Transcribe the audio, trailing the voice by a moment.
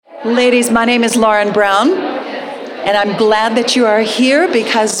Ladies, my name is Lauren Brown, and I'm glad that you are here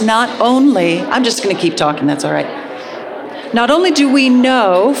because I'm just going to keep talking, that's all right. Not only do we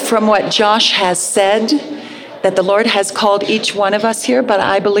know from what Josh has said that the Lord has called each one of us here, but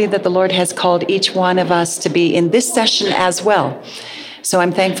I believe that the Lord has called each one of us to be in this session as well. So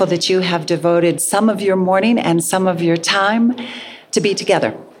I'm thankful that you have devoted some of your morning and some of your time to be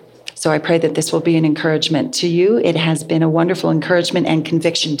together. So I pray that this will be an encouragement to you. It has been a wonderful encouragement and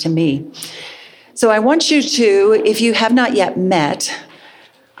conviction to me. So I want you to, if you have not yet met,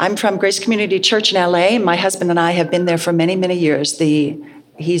 I'm from Grace Community Church in LA, and my husband and I have been there for many, many years.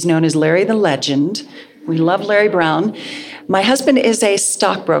 He's known as Larry the Legend. We love Larry Brown. My husband is a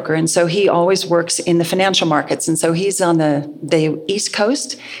stockbroker, and so he always works in the financial markets. And so he's on the East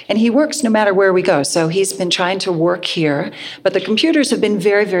Coast, and he works no matter where we go. So he's been trying to work here, but the computers have been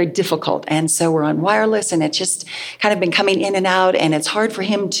very, very difficult. And so we're on wireless, and it's just kind of been coming in and out, and it's hard for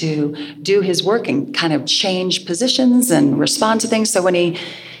him to do his work and kind of change positions and respond to things. So when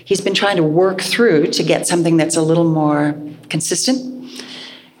he's been trying to work through to get something that's a little more consistent.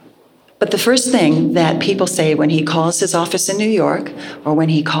 But the first thing that people say when he calls his office in New York or when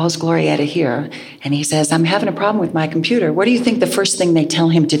he calls Glorietta here and he says, I'm having a problem with my computer, what do you think the first thing they tell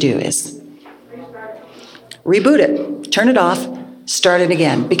him to do is? Reboot it, turn it off, start it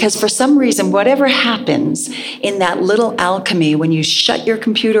again. Because for some reason, whatever happens in that little alchemy when you shut your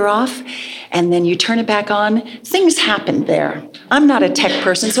computer off and then you turn it back on, things happen there. I'm not a tech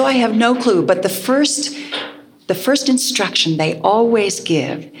person, so I have no clue. But the first instruction they always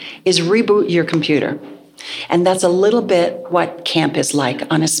give is reboot your computer. And that's a little bit what camp is like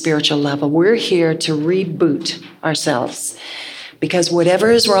on a spiritual level. We're here to reboot ourselves because whatever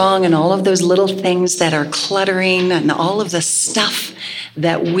is wrong and all of those little things that are cluttering and all of the stuff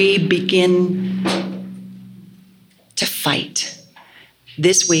that we begin to fight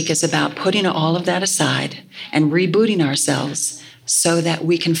this week is about putting all of that aside and rebooting ourselves so that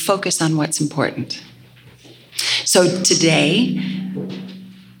we can focus on what's important. So today,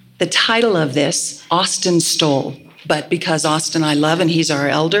 the title of this, Austin stole, but because Austin I love and he's our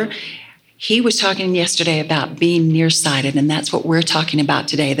elder, he was talking yesterday about being nearsighted, and that's what we're talking about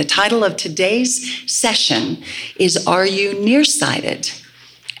today. The title of today's session is Are You Nearsighted?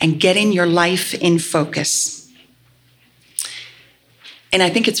 And Getting Your Life in Focus. And I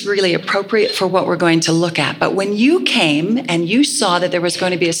think it's really appropriate for what we're going to look at. But when you came and you saw that there was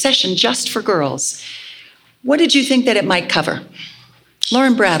going to be a session just for girls, what did you think that it might cover?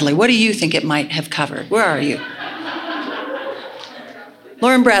 Lauren Bradley, what do you think it might have covered? Where are you?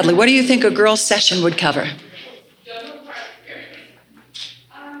 Lauren Bradley, what do you think a girls' session would cover?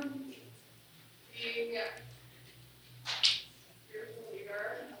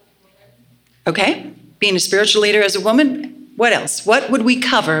 Okay, being a spiritual leader as a woman. What else? What would we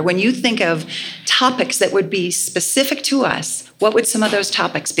cover when you think of topics that would be specific to us? What would some of those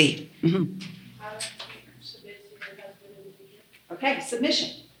topics be? Mm-hmm. Okay, submission.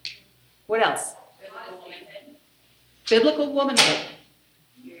 What else? Biblical womanhood.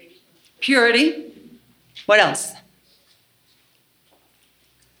 Purity. What else?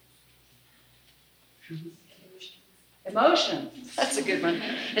 Emotions. That's a good one.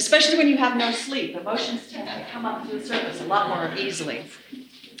 Especially when you have no sleep. Emotions tend to come up to the surface a lot more easily.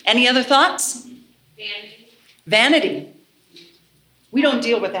 Any other thoughts? Vanity. Vanity. We don't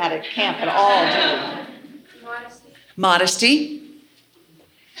deal with that at camp at all, do we? Modesty.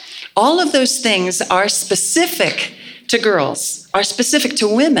 All of those things are specific to girls, are specific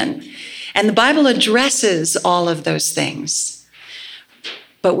to women. And the Bible addresses all of those things.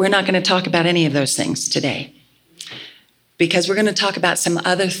 But we're not going to talk about any of those things today, because we're going to talk about some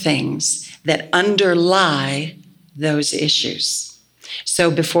other things that underlie those issues. So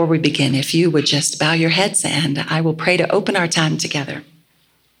before we begin, if you would just bow your heads and I will pray to open our time together.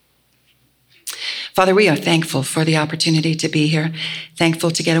 Father, we are thankful for the opportunity to be here,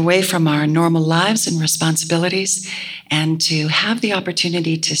 thankful to get away from our normal lives and responsibilities and to have the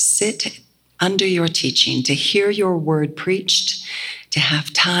opportunity to sit under your teaching, to hear your word preached, to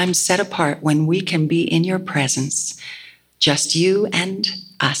have time set apart when we can be in your presence, just you and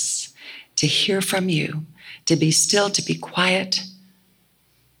us, to hear from you, to be still, to be quiet,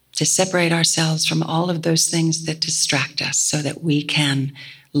 to separate ourselves from all of those things that distract us so that we can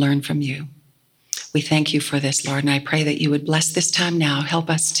learn from you. We thank you for this, Lord, and I pray that you would bless this time now. Help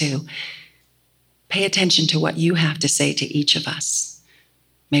us to pay attention to what you have to say to each of us.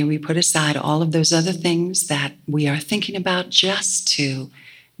 May we put aside all of those other things that we are thinking about just to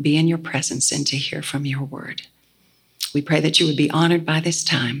be in your presence and to hear from your word. We pray that you would be honored by this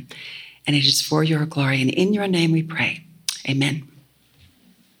time, and it is for your glory. And in your name we pray. Amen.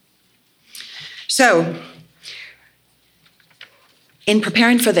 So, in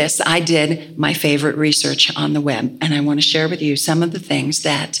preparing for this, I did my favorite research on the web, and I want to share with you some of the things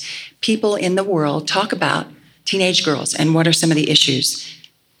that people in the world talk about teenage girls and what are some of the issues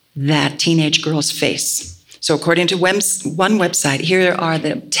that teenage girls face. So according to one website, here are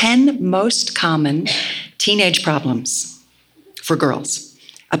the 10 most common teenage problems for girls: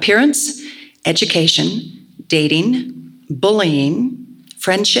 appearance, education, dating, bullying,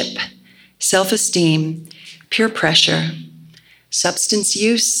 friendship, self-esteem, peer pressure, substance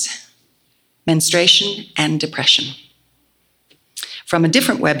use, menstruation, and depression. From a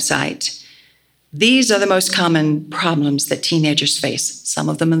different website, these are the most common problems that teenagers face. Some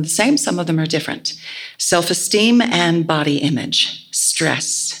of them are the same, some of them are different. Self-esteem and body image,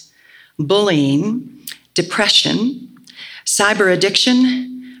 stress, bullying, depression, cyber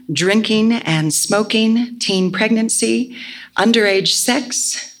addiction, drinking and smoking, teen pregnancy, underage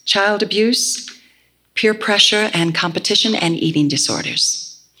sex, child abuse, peer pressure and competition, and eating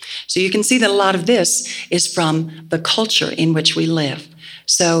disorders. So you can see that a lot of this is from the culture in which we live.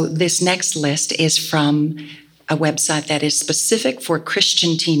 So this next list is from a website that is specific for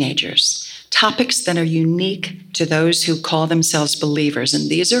Christian teenagers, topics that are unique to those who call themselves believers. And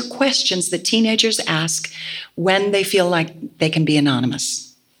these are questions that teenagers ask when they feel like they can be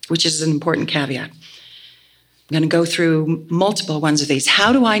anonymous, which is an important caveat. I'm going to go through multiple ones of these.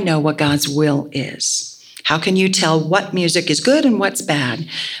 How do I know what God's will is? How can you tell what music is good and what's bad?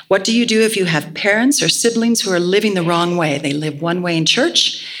 What do you do if you have parents or siblings who are living the wrong way? They live one way in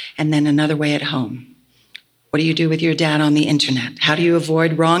church and then another way at home. What do you do with your dad on the internet? How do you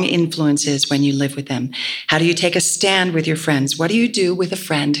avoid wrong influences when you live with them? How do you take a stand with your friends? What do you do with a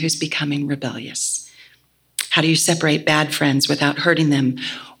friend who's becoming rebellious? How do you separate bad friends without hurting them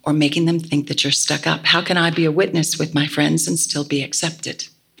or making them think that you're stuck up? How can I be a witness with my friends and still be accepted?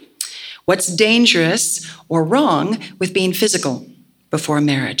 What's dangerous or wrong with being physical before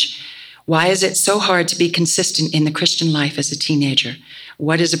marriage? Why is it so hard to be consistent in the Christian life as a teenager?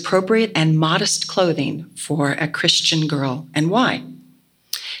 What is appropriate and modest clothing for a Christian girl, and why?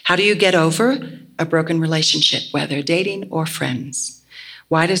 How do you get over a broken relationship, whether dating or friends?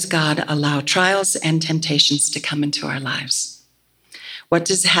 Why does God allow trials and temptations to come into our lives? What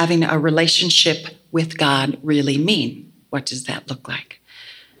does having a relationship with God really mean? What does that look like?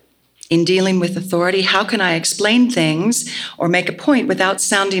 In dealing with authority, how can I explain things or make a point without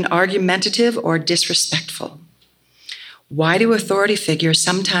sounding argumentative or disrespectful? Why do authority figures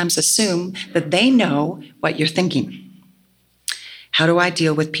sometimes assume that they know what you're thinking? How do I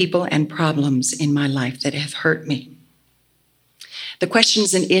deal with people and problems in my life that have hurt me? The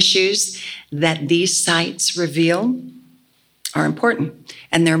questions and issues that these sites reveal are important,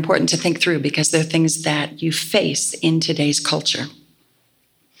 and they're important to think through because they're things that you face in today's culture.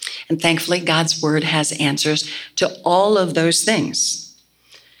 And thankfully, God's word has answers to all of those things.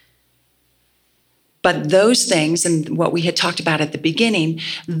 But those things, and what we had talked about at the beginning,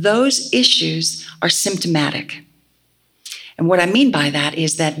 those issues are symptomatic. And what I mean by that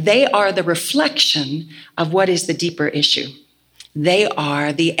is that they are the reflection of what is the deeper issue. They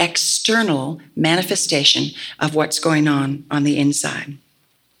are the external manifestation of what's going on the inside.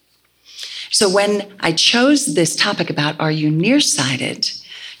 So when I chose this topic about, are you nearsighted?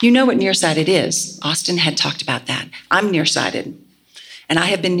 You know what nearsighted is. Austin had talked about that. I'm nearsighted. And I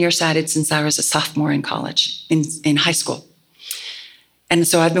have been nearsighted since I was a sophomore in college, in high school. And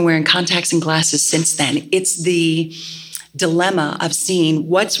so I've been wearing contacts and glasses since then. It's the dilemma of seeing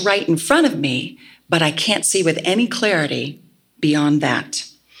what's right in front of me, but I can't see with any clarity beyond that.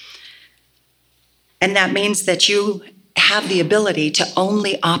 And that means that you have the ability to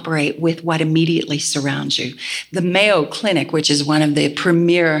only operate with what immediately surrounds you. The Mayo Clinic, which is one of the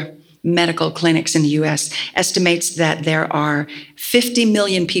premier medical clinics in the US, estimates that there are 50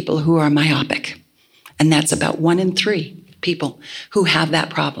 million people who are myopic. And that's about 1 in 3 people who have that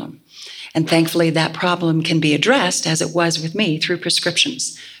problem. And thankfully, that problem can be addressed, as it was with me, through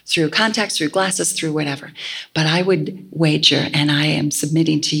prescriptions, through contacts, through glasses, through whatever. But I would wager, and I am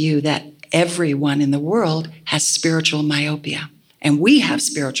submitting to you, that everyone in the world has spiritual myopia. And we have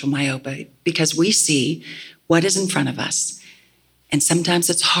spiritual myopia because we see what is in front of us. And sometimes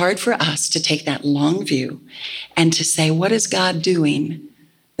it's hard for us to take that long view and to say, what is God doing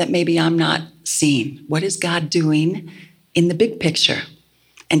that maybe I'm not seeing? What is God doing in the big picture?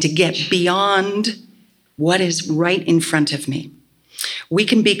 And to get beyond what is right in front of me. We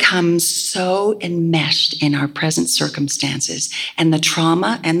can become so enmeshed in our present circumstances and the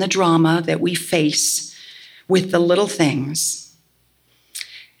trauma and the drama that we face with the little things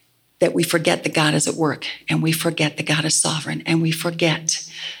that we forget that God is at work, and we forget that God is sovereign, and we forget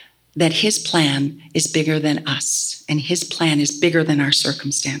that his plan is bigger than us, and his plan is bigger than our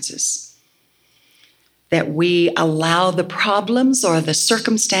circumstances. That we allow the problems or the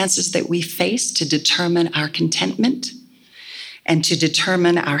circumstances that we face to determine our contentment and to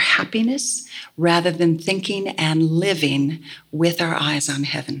determine our happiness, rather than thinking and living with our eyes on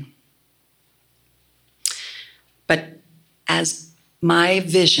heaven. But as my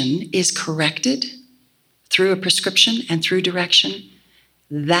vision is corrected through a prescription and through direction,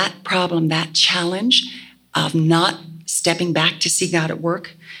 that problem, that challenge of not stepping back to see God at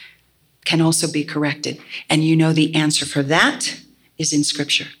work can also be corrected. And you know the answer for that is in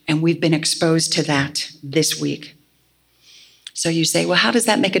Scripture. And we've been exposed to that this week. So you say, well, how does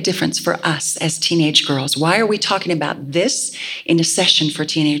that make a difference for us as teenage girls? Why are we talking about this in a session for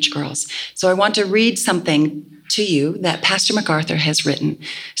teenage girls? So I want to read something to you that Pastor MacArthur has written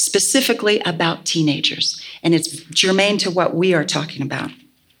specifically about teenagers. And it's germane to what we are talking about.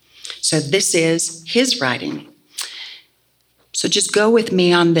 So this is his writing. So just go with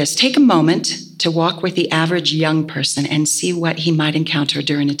me on this. Take a moment to walk with the average young person and see what he might encounter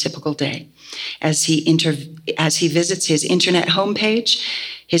during a typical day. As he visits his internet homepage,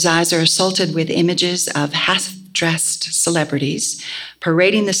 his eyes are assaulted with images of half-dressed celebrities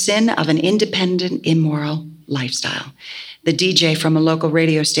parading the sin of an independent, immoral lifestyle. The DJ from a local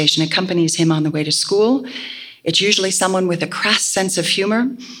radio station accompanies him on the way to school. It's usually someone with a crass sense of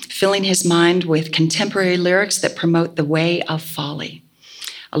humor, filling his mind with contemporary lyrics that promote the way of folly.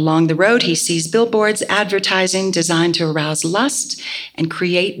 Along the road, he sees billboards advertising designed to arouse lust and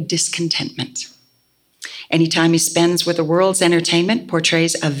create discontentment. Any time he spends with the world's entertainment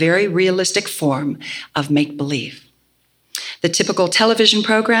portrays a very realistic form of make-believe. The typical television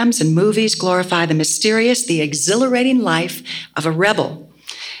programs and movies glorify the mysterious, the exhilarating life of a rebel,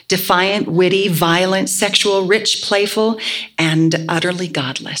 defiant, witty, violent, sexual, rich, playful, and utterly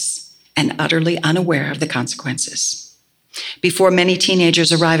godless, and utterly unaware of the consequences. Before many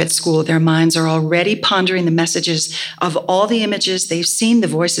teenagers arrive at school, their minds are already pondering the messages of all the images they've seen, the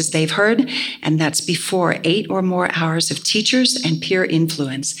voices they've heard, and that's before 8 or more hours of teachers and peer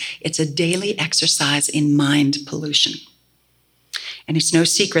influence. It's a daily exercise in mind pollution. And it's no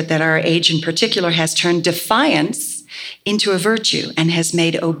secret that our age in particular has turned defiance into a virtue and has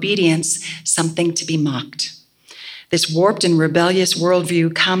made obedience something to be mocked. This warped and rebellious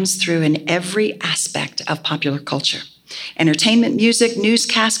worldview comes through in every aspect of popular culture. Entertainment, music,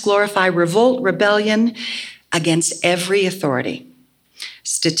 newscasts glorify revolt, rebellion against every authority.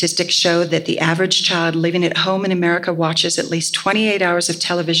 Statistics show that the average child living at home in America watches at least 28 hours of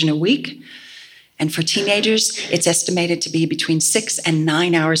television a week. And for teenagers, it's estimated to be between 6 and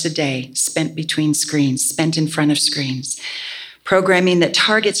 9 hours a day spent between screens, spent in front of screens. Programming that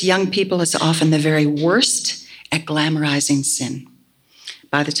targets young people is often the very worst at glamorizing sin.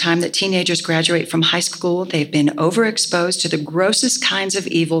 By the time that teenagers graduate from high school, they've been overexposed to the grossest kinds of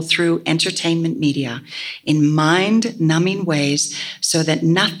evil through entertainment media in mind-numbing ways so that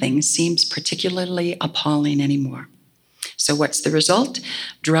nothing seems particularly appalling anymore. So what's the result?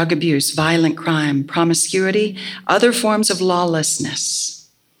 Drug abuse, violent crime, promiscuity, other forms of lawlessness.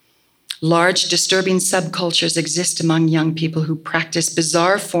 Large, disturbing subcultures exist among young people who practice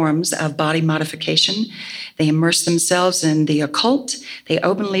bizarre forms of body modification. They immerse themselves in the occult. They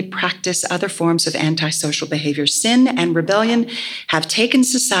openly practice other forms of antisocial behavior. Sin and rebellion have taken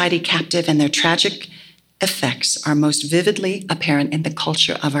society captive, and their tragic effects are most vividly apparent in the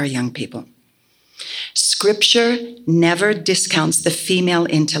culture of our young people. Scripture never discounts the female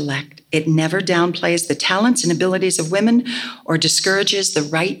intellect. It never downplays the talents and abilities of women or discourages the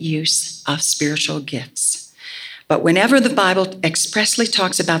right use of spiritual gifts. But whenever the Bible expressly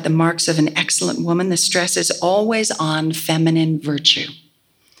talks about the marks of an excellent woman, the stress is always on feminine virtue.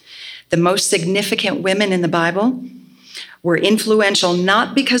 The most significant women in the Bible were influential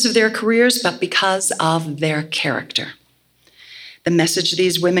not because of their careers, but because of their character. The message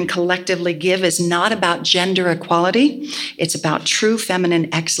these women collectively give is not about gender equality. It's about true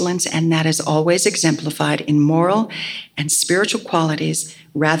feminine excellence, and that is always exemplified in moral and spiritual qualities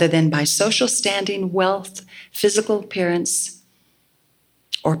rather than by social standing, wealth, physical appearance,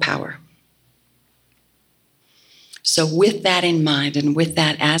 or power. So with that in mind and with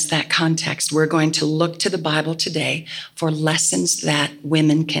that as that context, we're going to look to the Bible today for lessons that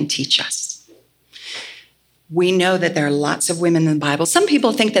women can teach us. We know that there are lots of women in the Bible. Some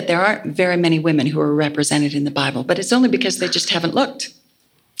people think that there aren't very many women who are represented in the Bible, but it's only because they just haven't looked.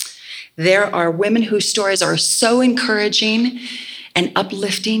 There are women whose stories are so encouraging and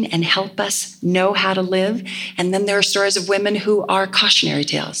uplifting and help us know how to live. And then there are stories of women who are cautionary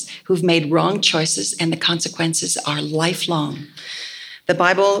tales, who've made wrong choices, and the consequences are lifelong. The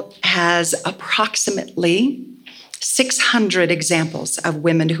Bible has approximately 600 examples of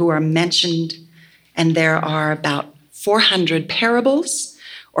women who are mentioned, and there are about 400 parables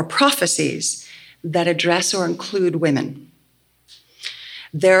or prophecies that address or include women.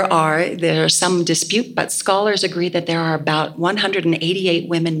 There are some dispute, but scholars agree that there are about 188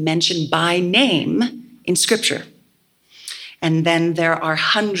 women mentioned by name in Scripture. And then there are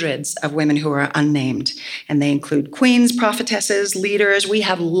hundreds of women who are unnamed, and they include queens, prophetesses, leaders. We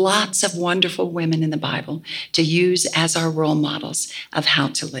have lots of wonderful women in the Bible to use as our role models of how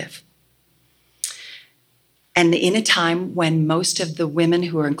to live. And in a time when most of the women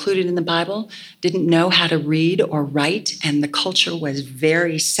who are included in the Bible didn't know how to read or write, and the culture was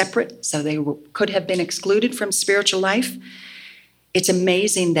very separate, so they could have been excluded from spiritual life, it's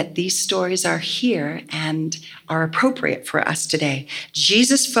amazing that these stories are here and are appropriate for us today.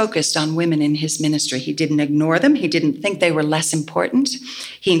 Jesus focused on women in his ministry. He didn't ignore them. He didn't think they were less important.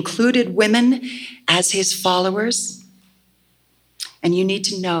 He included women as his followers. And you need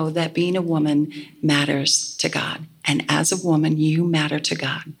to know that being a woman matters to God. And as a woman, you matter to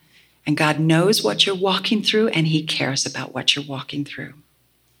God. And God knows what you're walking through, and he cares about what you're walking through.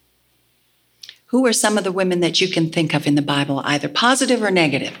 Who are some of the women that you can think of in the Bible, either positive or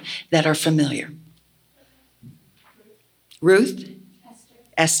negative, that are familiar? Ruth,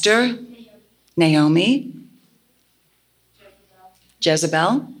 Esther, Naomi,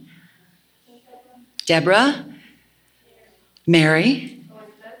 Jezebel, Deborah, Mary.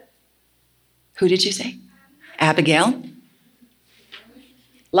 Who did you say? Abigail.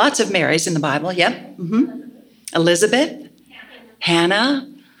 Lots of Marys in the Bible, yep. Elizabeth, Hannah.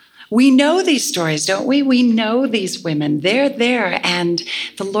 We know these stories, don't we? We know these women. They're there, and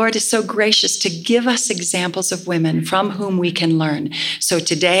the Lord is so gracious to give us examples of women from whom we can learn. So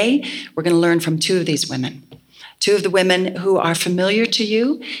today, we're going to learn from two of these women. Two of the women who are familiar to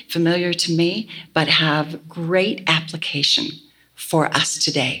you, familiar to me, but have great application for us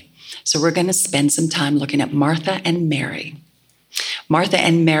today. So we're going to spend some time looking at Martha and Mary. Martha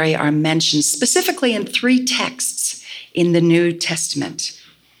and Mary are mentioned specifically in 3 texts in the New Testament.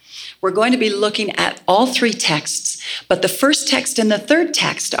 We're going to be looking at all 3 texts, but the first text and the third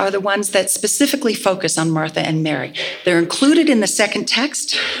text are the ones that specifically focus on Martha and Mary. They're included in the second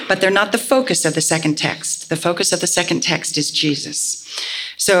text, but they're not the focus of the second text. The focus of the second text is Jesus.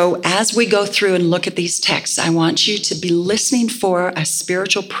 So as we go through and look at these texts, I want you to be listening for a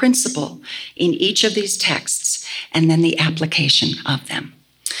spiritual principle in each of these texts and then the application of them.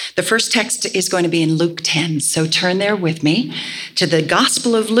 The first text is going to be in Luke 10, so turn there with me to the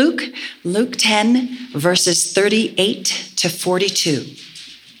Gospel of Luke, Luke 10, verses 38 to 42,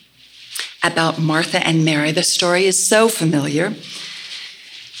 about Martha and Mary. The story is so familiar.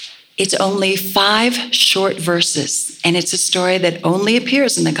 It's only 5 short verses, and it's a story that only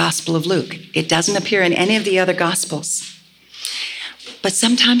appears in the Gospel of Luke. It doesn't appear in any of the other Gospels. But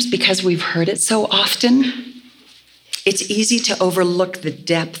sometimes because we've heard it so often, it's easy to overlook the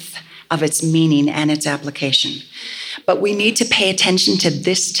depth of its meaning and its application. But we need to pay attention to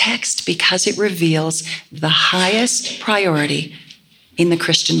this text because it reveals the highest priority in the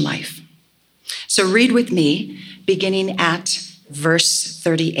Christian life. So read with me, beginning at verse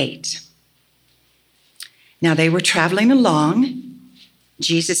 38. Now they were traveling along.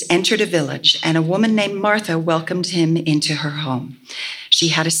 Jesus entered a village, and a woman named Martha welcomed him into her home. She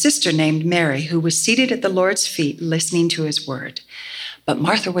had a sister named Mary who was seated at the Lord's feet listening to his word. But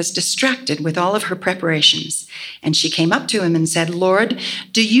Martha was distracted with all of her preparations, and she came up to him and said, "Lord,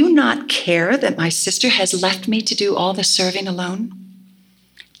 do you not care that my sister has left me to do all the serving alone?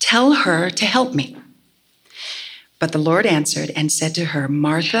 Tell her to help me." But the Lord answered and said to her,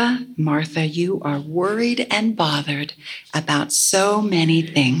 "Martha, Martha, you are worried and bothered about so many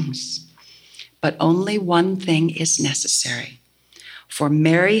things, but only one thing is necessary. For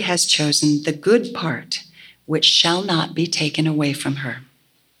Mary has chosen the good part, which shall not be taken away from her."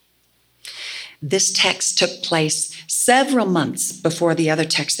 This text took place several months before the other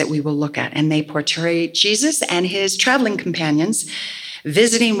text that we will look at, and they portray Jesus and his traveling companions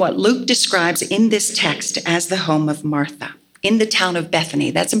visiting what Luke describes in this text as the home of Martha in the town of Bethany.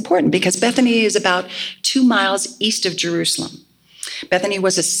 That's important because Bethany is about 2 miles east of Jerusalem. Bethany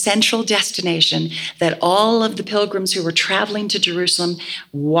was a central destination that all of the pilgrims who were traveling to Jerusalem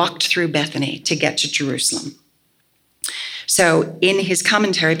walked through Bethany to get to Jerusalem. So in his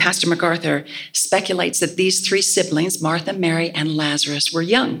commentary, Pastor MacArthur speculates that these 3 siblings, Martha, Mary, and Lazarus, were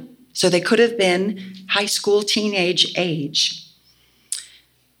young. So they could have been high school, teenage age.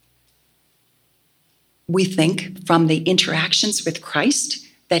 We think from the interactions with Christ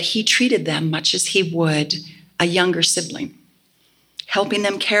that he treated them much as he would a younger sibling. helping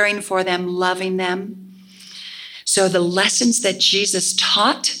them, caring for them, loving them. So the lessons that Jesus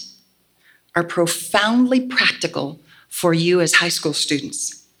taught are profoundly practical for you as high school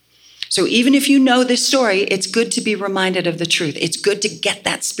students. So even if you know this story, it's good to be reminded of the truth. It's good to get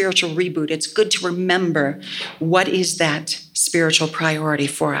that spiritual reboot. It's good to remember what is that spiritual priority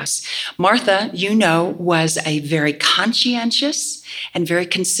for us. Martha, you know, was a very conscientious and very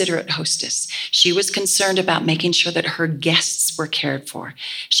considerate hostess. She was concerned about making sure that her guests were cared for.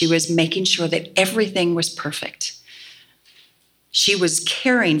 She was making sure that everything was perfect. She was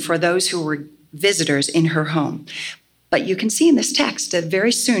caring for those who were visitors in her home. But you can see in this text that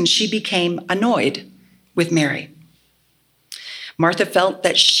very soon she became annoyed with Mary. Martha felt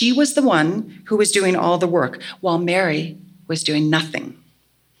that she was the one who was doing all the work, while Mary was doing nothing.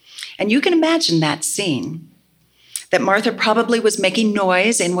 And you can imagine that scene, that Martha probably was making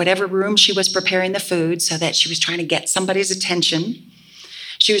noise in whatever room she was preparing the food so that she was trying to get somebody's attention.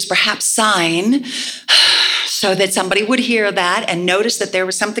 She was perhaps sighing so that somebody would hear that and notice that there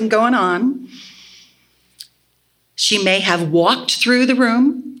was something going on. She may have walked through the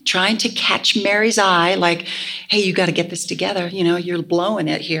room trying to catch Mary's eye, like, hey, you got to get this together. You know, you're blowing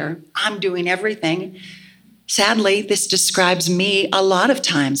it here. I'm doing everything. Sadly, this describes me a lot of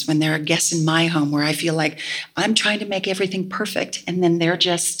times when there are guests in my home where I feel like I'm trying to make everything perfect, and then they're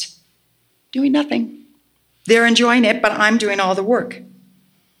just doing nothing. They're enjoying it, but I'm doing all the work.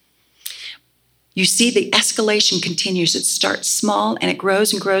 You see, the escalation continues. It starts small and it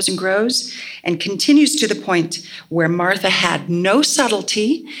grows and grows and grows and continues to the point where Martha had no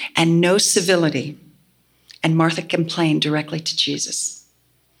subtlety and no civility. And Martha complained directly to Jesus.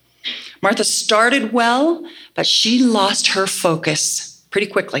 Martha started well, but she lost her focus pretty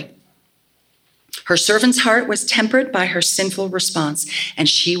quickly. Her servant's heart was tempered by her sinful response, and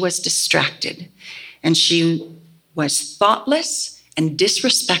she was distracted. And she was thoughtless and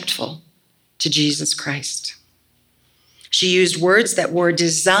disrespectful to Jesus Christ. She used words that were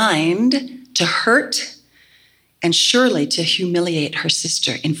designed to hurt and surely to humiliate her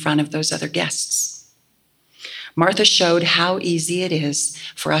sister in front of those other guests. Martha showed how easy it is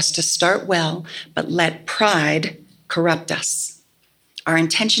for us to start well, but let pride corrupt us. Our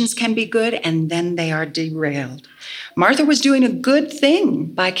intentions can be good, and then they are derailed. Martha was doing a good thing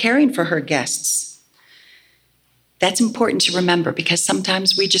by caring for her guests. That's important to remember, because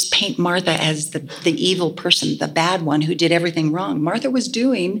sometimes we just paint Martha as the evil person, the bad one who did everything wrong. Martha was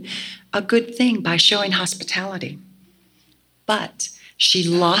doing a good thing by showing hospitality. But she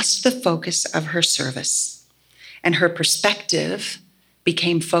lost the focus of her service, and her perspective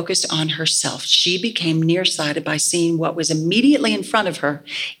became focused on herself. She became nearsighted by seeing what was immediately in front of her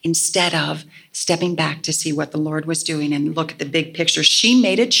instead of stepping back to see what the Lord was doing and look at the big picture. She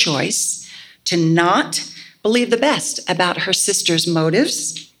made a choice to not believe the best about her sister's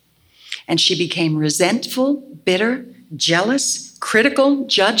motives, and she became resentful, bitter, jealous, critical,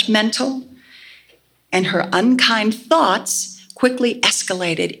 judgmental, and her unkind thoughts quickly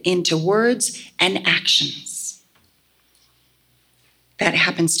escalated into words and actions. That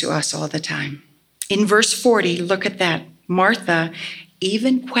happens to us all the time. In verse 40, look at that. Martha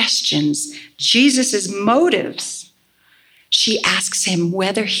even questions Jesus' motives. She asks him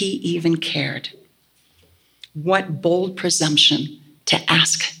whether he even cared. What bold presumption to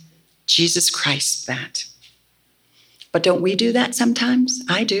ask Jesus Christ that. But don't we do that sometimes?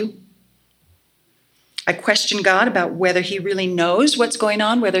 I do. I question God about whether he really knows what's going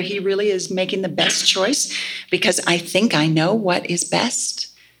on, whether he really is making the best choice, because I think I know what is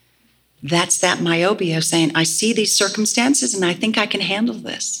best. That's that myopia of saying, I see these circumstances and I think I can handle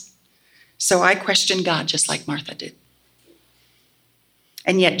this. So I question God just like Martha did.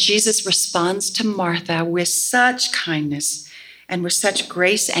 And yet Jesus responds to Martha with such kindness and with such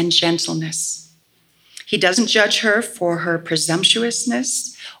grace and gentleness. He doesn't judge her for her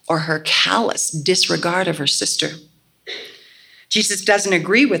presumptuousness or her callous disregard of her sister. Jesus doesn't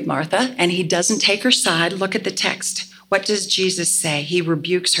agree with Martha, and he doesn't take her side. Look at the text. What does Jesus say? He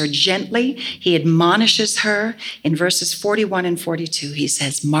rebukes her gently. He admonishes her. In verses 41 and 42, he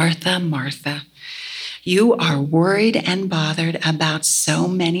says, Martha, Martha, you are worried and bothered about so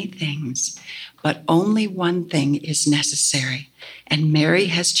many things, but only one thing is necessary, and Mary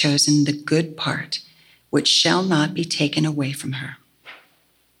has chosen the good part, which shall not be taken away from her.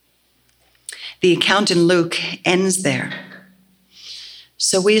 The account in Luke ends there.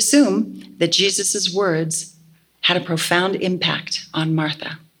 So we assume that Jesus' words had a profound impact on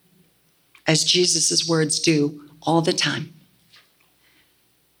Martha, as Jesus' words do all the time.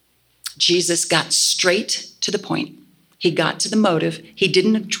 Jesus got straight to the point. He got to the motive. He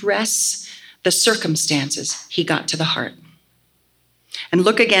didn't address the circumstances. He got to the heart. And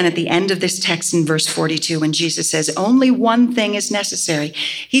look again at the end of this text in verse 42 when Jesus says, only one thing is necessary.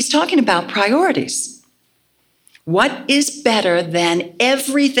 He's talking about priorities. What is better than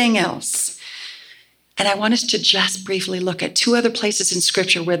everything else? And I want us to just briefly look at two other places in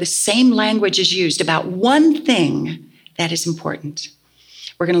Scripture where the same language is used about one thing that is important.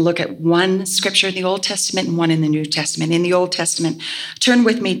 We're going to look at one Scripture in the Old Testament and one in the New Testament. In the Old Testament, turn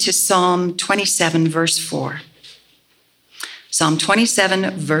with me to Psalm 27, verse 4. Psalm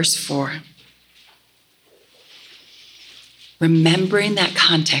 27, verse 4. Remembering that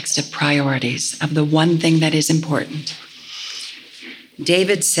context of priorities, of the one thing that is important.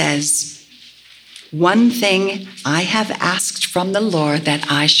 David says, one thing I have asked from the Lord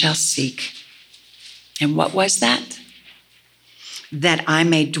that I shall seek. And what was that? That I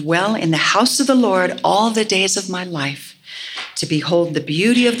may dwell in the house of the Lord all the days of my life, to behold the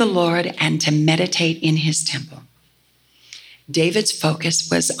beauty of the Lord and to meditate in his temple. David's focus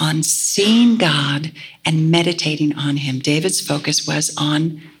was on seeing God and meditating on him. David's focus was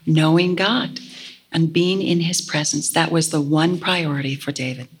on knowing God and being in his presence. That was the one priority for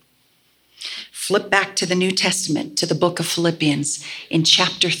David. Flip back to the New Testament, to the book of Philippians in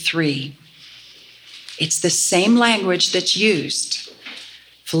chapter 3. It's the same language that's used.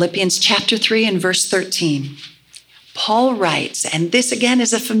 Philippians chapter 3 and verse 13. Paul writes, and this again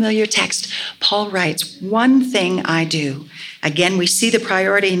is a familiar text. Paul writes, one thing I do. Again, we see the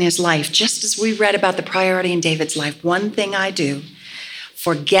priority in his life, just as we read about the priority in David's life. One thing I do,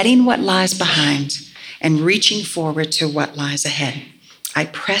 forgetting what lies behind and reaching forward to what lies ahead. I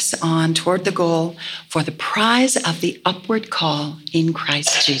press on toward the goal for the prize of the upward call in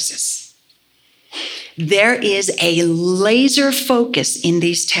Christ Jesus. There is a laser focus in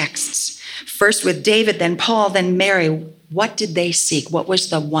these texts. First with David, then Paul, then Mary. What did they seek? What was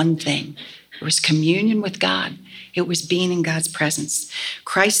the one thing? It was communion with God. It was being in God's presence.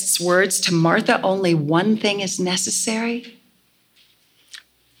 Christ's words to Martha, only one thing is necessary.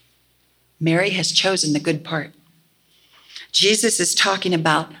 Mary has chosen the good part. Jesus is talking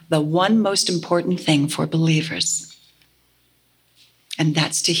about the one most important thing for believers, and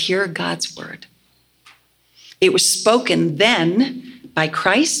that's to hear God's word. It was spoken then by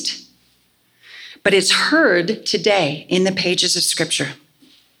Christ, but it's heard today in the pages of Scripture.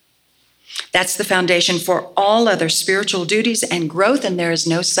 That's the foundation for all other spiritual duties and growth, and there is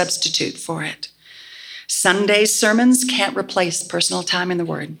no substitute for it. Sunday sermons can't replace personal time in the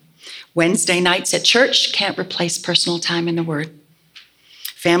Word. Wednesday nights at church can't replace personal time in the Word.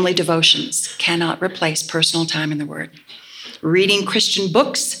 Family devotions cannot replace personal time in the Word. Reading Christian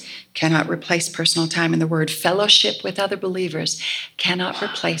books cannot replace personal time in the Word. Fellowship with other believers cannot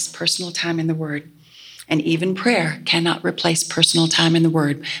replace personal time in the Word. And even prayer cannot replace personal time in the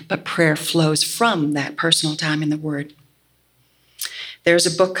Word, but prayer flows from that personal time in the Word. There's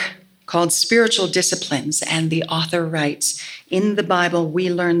a book called Spiritual Disciplines, and the author writes, in the Bible, we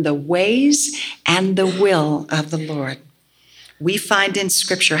learn the ways and the will of the Lord. We find in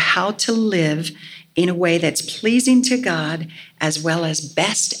Scripture how to live in a way that's pleasing to God, as well as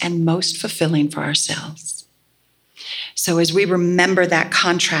best and most fulfilling for ourselves. So as we remember that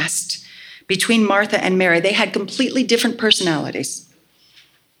contrast between Martha and Mary, they had completely different personalities.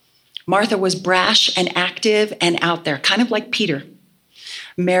 Martha was brash and active and out there, kind of like Peter.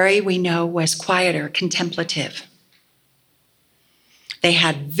 Mary, we know, was quieter, contemplative. They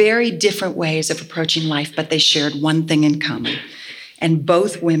had very different ways of approaching life, but they shared one thing in common. And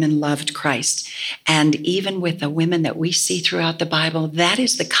both women loved Christ. And even with the women that we see throughout the Bible, that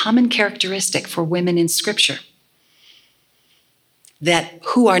is the common characteristic for women in Scripture, that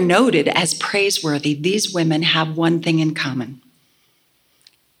who are noted as praiseworthy. These women have one thing in common.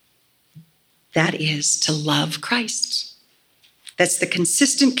 That is to love Christ. That's the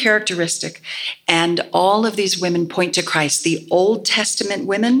consistent characteristic. And all of these women point to Christ. The Old Testament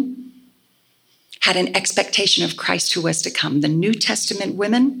women had an expectation of Christ who was to come. The New Testament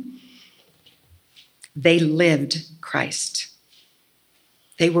women, they lived Christ.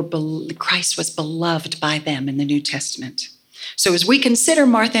 Christ was beloved by them in the New Testament. So as we consider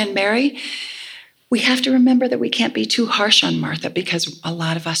Martha and Mary, we have to remember that we can't be too harsh on Martha, because a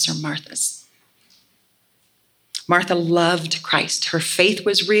lot of us are Marthas. Martha loved Christ. Her faith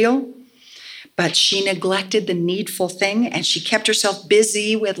was real, but she neglected the needful thing, and she kept herself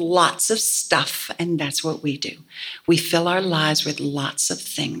busy with lots of stuff. And that's what we do. We fill our lives with lots of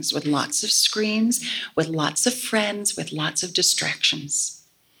things, with lots of screens, with lots of friends, with lots of distractions.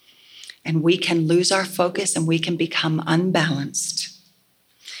 And we can lose our focus and we can become unbalanced.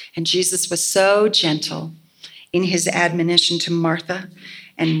 And Jesus was so gentle in his admonition to Martha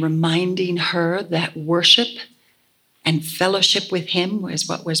and reminding her that worship and fellowship with him was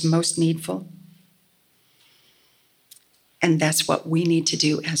what was most needful. And that's what we need to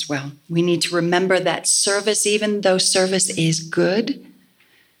do as well. We need to remember that service, even though service is good,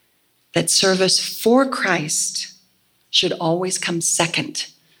 that service for Christ should always come second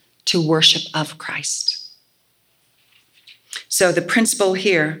to worship of Christ. So the principle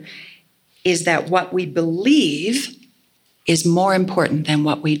here is that what we believe is more important than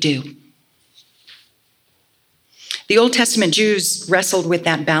what we do. The Old Testament Jews wrestled with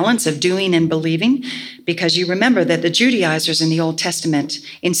that balance of doing and believing, because you remember that the Judaizers in the Old Testament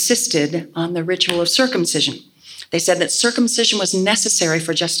insisted on the ritual of circumcision. They said that circumcision was necessary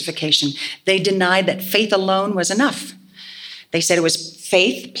for justification. They denied that faith alone was enough. They said it was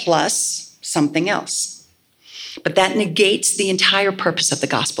faith plus something else. But that negates the entire purpose of the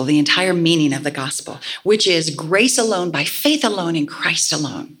gospel, the entire meaning of the gospel, which is grace alone, by faith alone, in Christ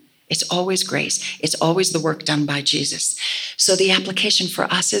alone. It's always grace. It's always the work done by Jesus. So the application for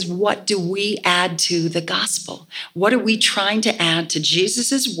us is, what do we add to the gospel? What are we trying to add to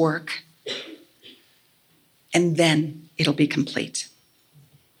Jesus's work? And then it'll be complete.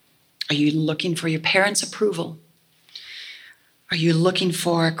 Are you looking for your parents' approval? Are you looking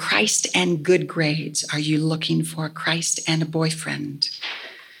for Christ and good grades? Are you looking for Christ and a boyfriend?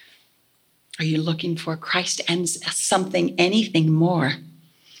 Are you looking for Christ and something, anything more?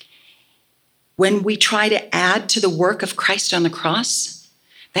 When we try to add to the work of Christ on the cross,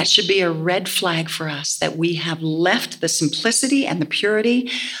 that should be a red flag for us, that we have left the simplicity and the purity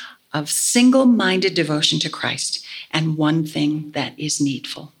of single-minded devotion to Christ and one thing that is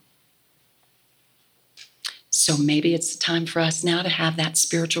needful. So maybe it's time for us now to have that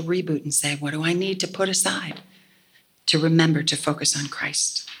spiritual reboot and say, what do I need to put aside to remember to focus on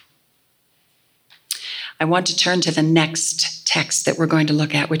Christ? I want to turn to the next text that we're going to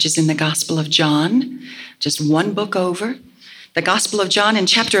look at, which is in the Gospel of John, just one book over. The Gospel of John in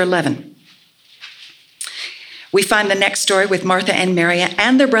chapter 11. We find the next story with Martha and Mary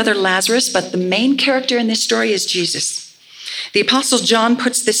and their brother Lazarus, but the main character in this story is Jesus. The Apostle John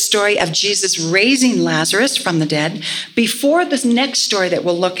puts this story of Jesus raising Lazarus from the dead before this next story that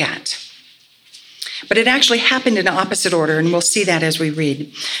we'll look at. But it actually happened in opposite order, and we'll see that as we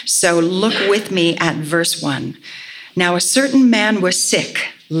read. So look with me at verse 1. Now a certain man was sick,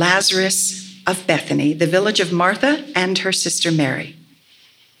 Lazarus of Bethany, the village of Martha and her sister Mary.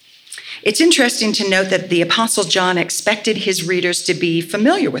 It's interesting to note that the Apostle John expected his readers to be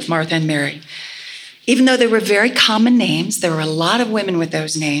familiar with Martha and Mary. Even though they were very common names, there were a lot of women with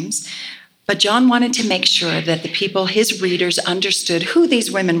those names, but John wanted to make sure that the people, his readers, understood who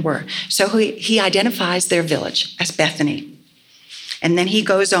these women were. So he identifies their village as Bethany. And then he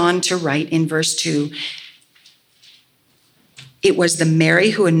goes on to write in verse 2, it was the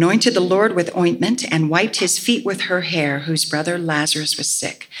Mary who anointed the Lord with ointment and wiped his feet with her hair, whose brother Lazarus was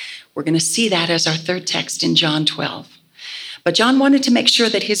sick. We're going to see that as our third text in John 12. But John wanted to make sure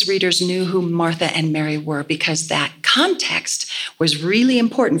that his readers knew who Martha and Mary were, because that context was really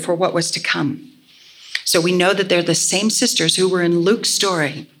important for what was to come. So we know that they're the same sisters who were in Luke's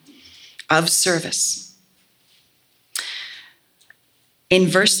story of service. In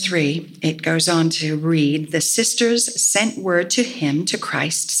verse 3, it goes on to read, the sisters sent word to him, to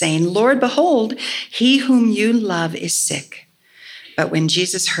Christ, saying, Lord, behold, he whom you love is sick. But when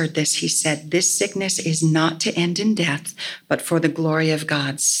Jesus heard this, he said, this sickness is not to end in death, but for the glory of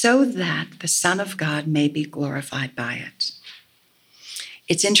God, so that the Son of God may be glorified by it.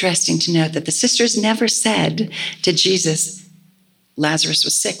 It's interesting to note that the sisters never said to Jesus, Lazarus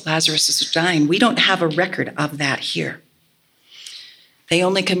was sick, Lazarus was dying. We don't have a record of that here. They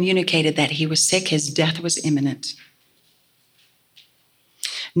only communicated that he was sick, his death was imminent.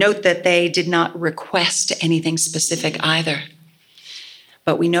 Note that they did not request anything specific either.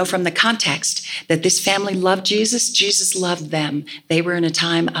 But we know from the context that this family loved Jesus. Jesus loved them. They were in a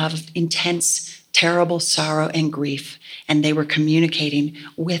time of intense, terrible sorrow and grief, and they were communicating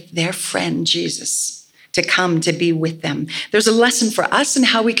with their friend Jesus to come to be with them. There's a lesson for us in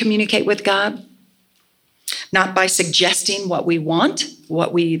how we communicate with God, not by suggesting what we want,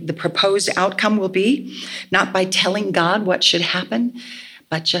 the proposed outcome will be, not by telling God what should happen,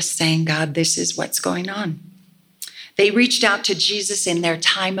 but just saying, God, this is what's going on. They reached out to Jesus in their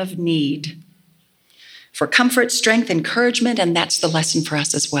time of need for comfort, strength, encouragement, and that's the lesson for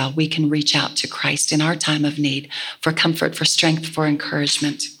us as well. We can reach out to Christ in our time of need for comfort, for strength, for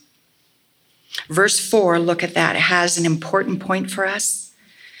encouragement. Verse 4, look at that. It has an important point for us.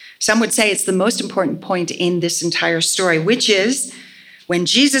 Some would say it's the most important point in this entire story, which is, when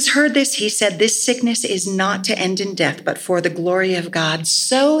Jesus heard this, he said, this sickness is not to end in death, but for the glory of God,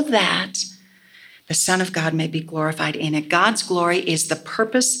 so that the Son of God may be glorified in it. God's glory is the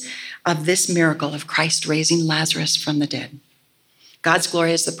purpose of this miracle of Christ raising Lazarus from the dead. God's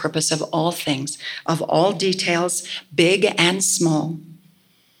glory is the purpose of all things, of all details, big and small.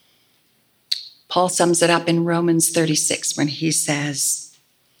 Paul sums it up in Romans 36 when he says,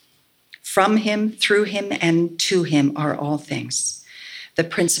 "From him, through him, and to him are all things." The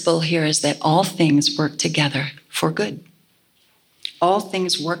principle here is that all things work together for good. All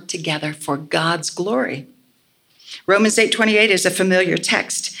things work together for God's glory. Romans 8:28 is a familiar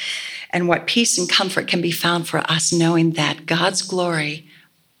text, and what peace and comfort can be found for us knowing that God's glory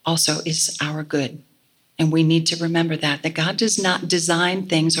also is our good. And we need to remember that God does not design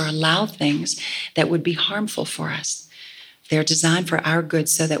things or allow things that would be harmful for us. They're designed for our good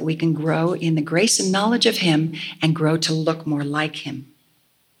so that we can grow in the grace and knowledge of him and grow to look more like him.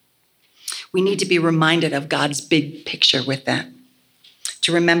 We need to be reminded of God's big picture with that.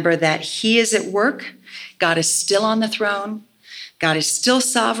 To remember that he is at work, God is still on the throne, God is still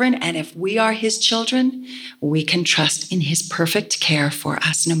sovereign, and if we are his children, we can trust in his perfect care for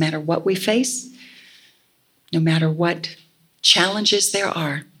us no matter what we face, no matter what challenges there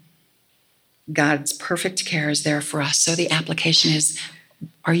are. God's perfect care is there for us. So the application is,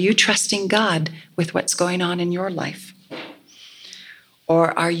 are you trusting God with what's going on in your life?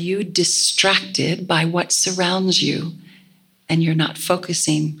 Or are you distracted by what surrounds you and you're not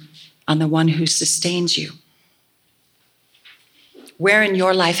focusing on the one who sustains you? Where in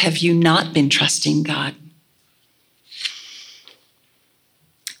your life have you not been trusting God?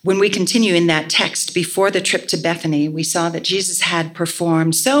 When we continue in that text, before the trip to Bethany, we saw that Jesus had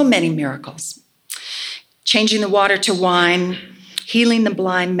performed so many miracles, changing the water to wine, healing the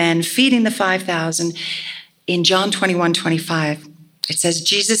blind men, feeding the 5,000. In John 21:25, it says,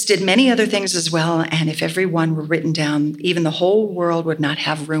 Jesus did many other things as well, and if every one were written down, even the whole world would not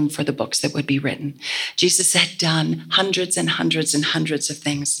have room for the books that would be written. Jesus had done hundreds and hundreds and hundreds of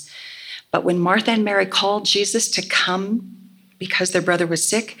things. But when Martha and Mary called Jesus to come because their brother was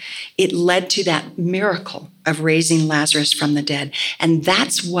sick, it led to that miracle of raising Lazarus from the dead. And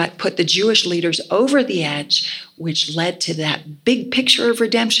that's what put the Jewish leaders over the edge, which led to that big picture of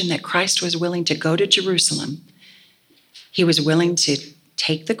redemption that Christ was willing to go to Jerusalem. He was willing to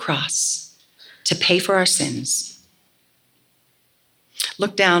take the cross to pay for our sins.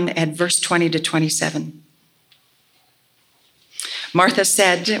 Look down at verse 20 to 27. Martha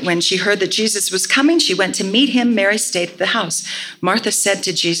said, when she heard that Jesus was coming, she went to meet him. Mary stayed at the house. Martha said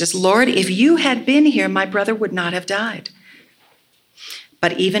to Jesus, Lord, if you had been here, my brother would not have died.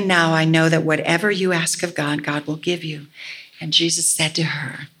 But even now I know that whatever you ask of God, God will give you. And Jesus said to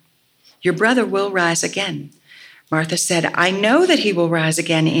her, your brother will rise again. Martha said, I know that he will rise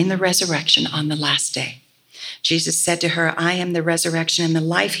again in the resurrection on the last day. Jesus said to her, I am the resurrection and the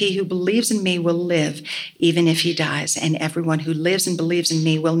life. He who believes in me will live, even if he dies. And everyone who lives and believes in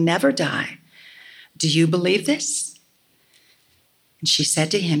me will never die. Do you believe this? And she said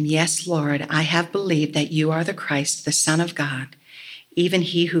to him, yes, Lord, I have believed that you are the Christ, the Son of God, even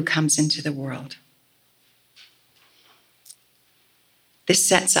he who comes into the world. This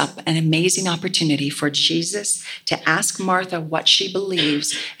sets up an amazing opportunity for Jesus to ask Martha what she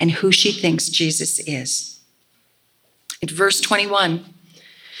believes and who she thinks Jesus is. In verse 21,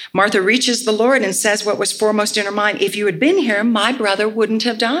 Martha reaches the Lord and says what was foremost in her mind. If you had been here, my brother wouldn't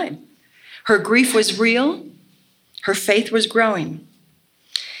have died. Her grief was real. Her faith was growing.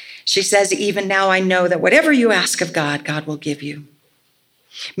 She says, even now I know that whatever you ask of God, God will give you.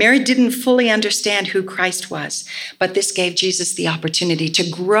 Mary didn't fully understand who Christ was, but this gave Jesus the opportunity to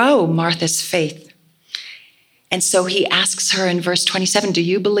grow Martha's faith. And so he asks her in verse 27, do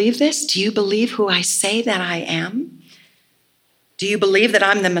you believe this? Do you believe who I say that I am? Do you believe that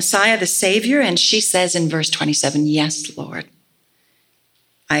I'm the Messiah, the Savior? And she says in verse 27, yes, Lord.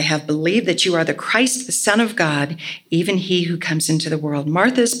 I have believed that you are the Christ, the Son of God, even he who comes into the world.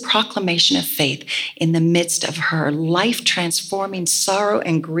 Martha's proclamation of faith in the midst of her life-transforming sorrow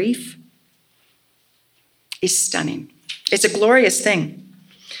and grief is stunning. It's a glorious thing.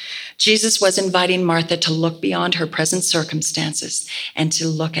 Jesus was inviting Martha to look beyond her present circumstances and to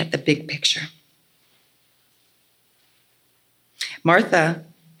look at the big picture. Martha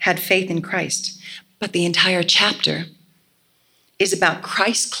had faith in Christ, but the entire chapter is about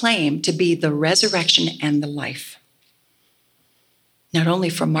Christ's claim to be the resurrection and the life. Not only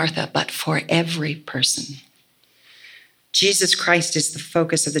for Martha, but for every person. Jesus Christ is the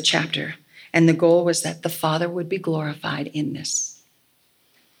focus of the chapter, and the goal was that the Father would be glorified in this.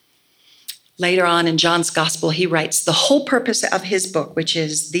 Later on in John's gospel, he writes, the whole purpose of his book, which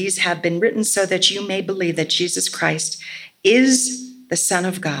is, these have been written so that you may believe that Jesus Christ is the Son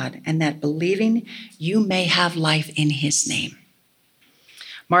of God, and that believing you may have life in his name.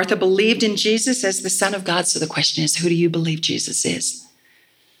 Martha believed in Jesus as the Son of God, so the question is, who do you believe Jesus is?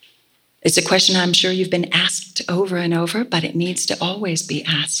 It's a question I'm sure you've been asked over and over, but it needs to always be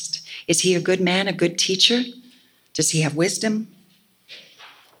asked. Is he a good man, a good teacher? Does he have wisdom?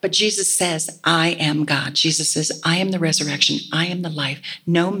 But Jesus says, I am God. Jesus says, I am the resurrection. I am the life.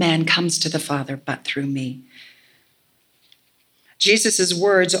 No man comes to the Father but through me. Jesus'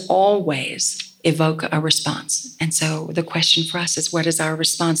 words always evoke a response. And so the question for us is, what is our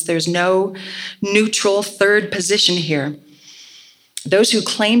response? There's no neutral third position here. Those who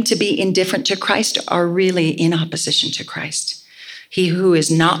claim to be indifferent to Christ are really in opposition to Christ. He who is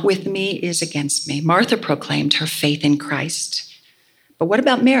not with me is against me. Martha proclaimed her faith in Christ. But what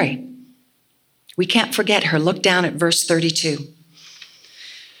about Mary? We can't forget her. Look down at verse 32.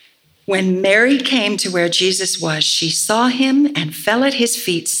 When Mary came to where Jesus was, she saw him and fell at his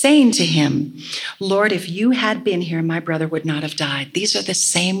feet, saying to him, Lord, if you had been here, my brother would not have died. These are the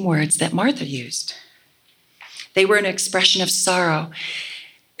same words that Martha used. They were an expression of sorrow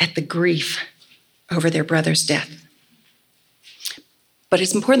at the grief over their brother's death. But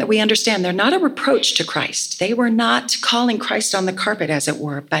it's important that we understand they're not a reproach to Christ. They were not calling Christ on the carpet, as it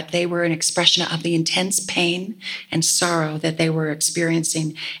were, but they were an expression of the intense pain and sorrow that they were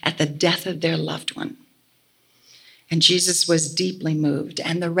experiencing at the death of their loved one. And Jesus was deeply moved.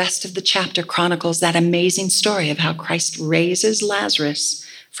 And the rest of the chapter chronicles that amazing story of how Christ raises Lazarus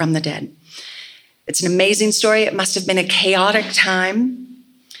from the dead. It's an amazing story. It must have been a chaotic time.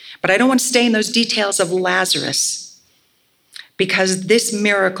 But I don't want to stay in those details of Lazarus, because this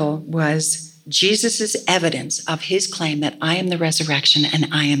miracle was Jesus' evidence of his claim that I am the resurrection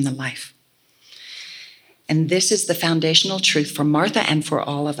and I am the life. And this is the foundational truth for Martha and for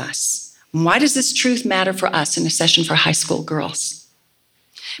all of us. Why does this truth matter for us in a session for high school girls?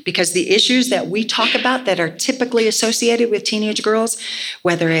 Because the issues that we talk about that are typically associated with teenage girls,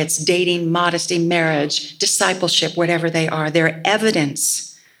 whether it's dating, modesty, marriage, discipleship, whatever they are, they're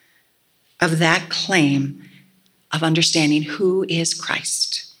evidence of that claim of understanding who is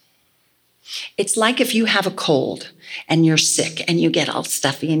Christ. It's like if you have a cold and you're sick and you get all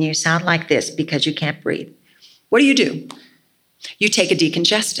stuffy and you sound like this because you can't breathe. What do? You take a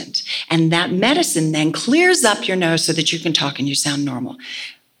decongestant, and that medicine then clears up your nose so that you can talk and you sound normal.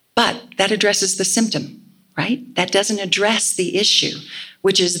 But that addresses the symptom, right? That doesn't address the issue,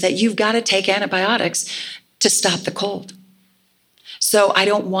 which is that you've got to take antibiotics to stop the cold. So I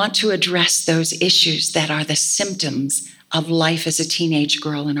don't want to address those issues that are the symptoms of life as a teenage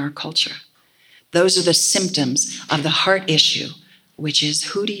girl in our culture. Those are the symptoms of the heart issue, which is,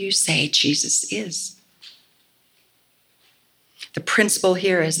 who do you say Jesus is? The principle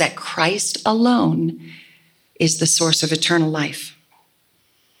here is that Christ alone is the source of eternal life.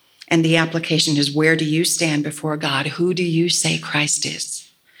 And the application is, where do you stand before God? Who do you say Christ is?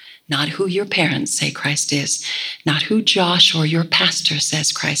 Not who your parents say Christ is, not who Josh or your pastor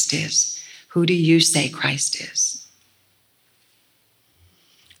says Christ is. Who do you say Christ is?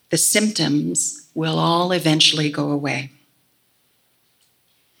 The symptoms will all eventually go away.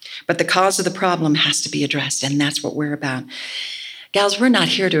 But the cause of the problem has to be addressed, and that's what we're about. Gals, we're not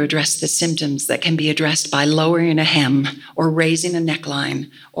here to address the symptoms that can be addressed by lowering a hem or raising a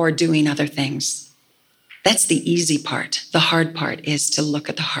neckline or doing other things. That's the easy part. The hard part is to look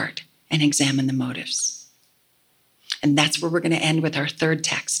at the heart and examine the motives. And that's where we're going to end with our third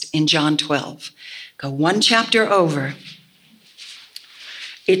text in John 12. Go one chapter over.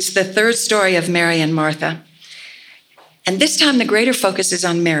 It's the third story of Mary and Martha. And this time the greater focus is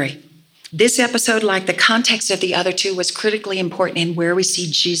on Mary. This episode, like the context of the other two, was critically important in where we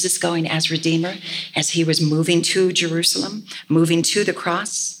see Jesus going as Redeemer, as he was moving to Jerusalem, moving to the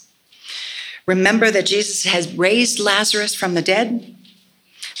cross. Remember that Jesus has raised Lazarus from the dead.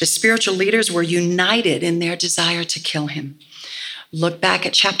 The spiritual leaders were united in their desire to kill him. Look back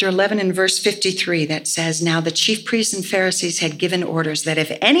at chapter 11 and verse 53 that says, now the chief priests and Pharisees had given orders that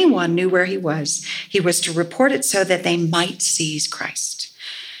if anyone knew where he was to report it so that they might seize Christ.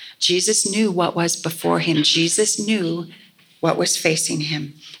 Jesus knew what was before him. Jesus knew what was facing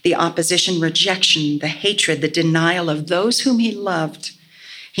him. The opposition, rejection, the hatred, the denial of those whom he loved.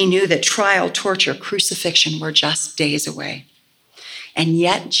 He knew that trial, torture, crucifixion were just days away. And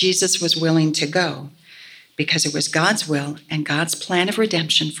yet Jesus was willing to go because it was God's will and God's plan of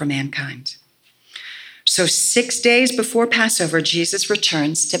redemption for mankind. So 6 days before Passover, Jesus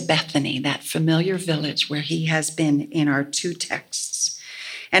returns to Bethany, that familiar village where he has been in our two texts.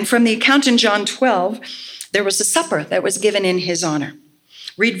 And from the account in John 12, there was a supper that was given in his honor.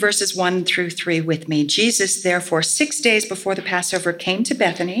 Read verses 1-3 with me. Jesus, therefore, 6 days before the Passover, came to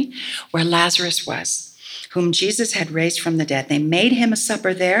Bethany, where Lazarus was, whom Jesus had raised from the dead. They made him a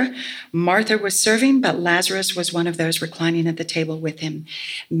supper there. Martha was serving, but Lazarus was one of those reclining at the table with him.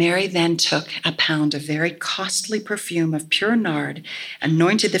 Mary then took a pound of very costly perfume of pure nard,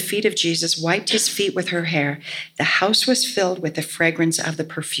 anointed the feet of Jesus, wiped his feet with her hair. The house was filled with the fragrance of the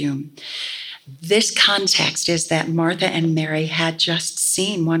perfume. This context is that Martha and Mary had just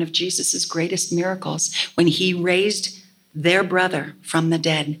seen one of Jesus' greatest miracles when he raised their brother from the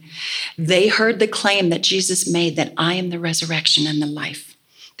dead. They heard the claim that Jesus made that I am the resurrection and the life.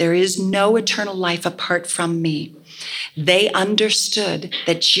 There is no eternal life apart from me. They understood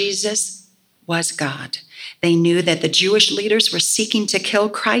that Jesus was God. They knew that the Jewish leaders were seeking to kill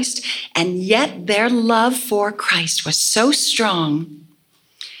Christ, and yet their love for Christ was so strong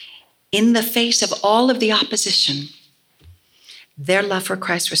in the face of all of the opposition. Their love for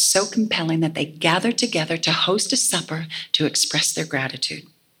Christ was so compelling that they gathered together to host a supper to express their gratitude.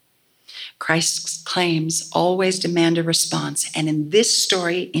 Christ's claims always demand a response. And in this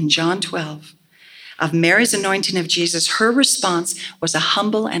story in John 12 of Mary's anointing of Jesus, her response was a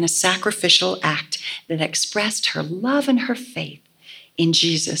humble and a sacrificial act that expressed her love and her faith in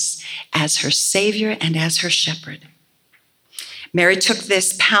Jesus as her Savior and as her shepherd. Mary took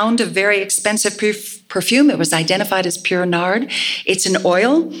this pound of very expensive perfume. It was identified as pure nard. It's an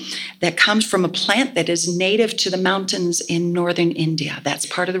oil that comes from a plant that is native to the mountains in northern India. That's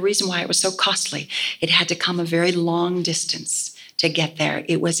part of the reason why it was so costly. It had to come a very long distance to get there.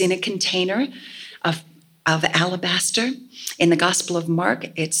 It was in a container of alabaster. In the Gospel of Mark,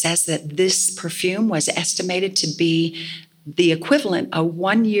 it says that this perfume was estimated to be the equivalent of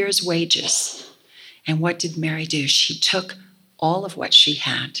 1 year's wages. And what did Mary do? She took all of what she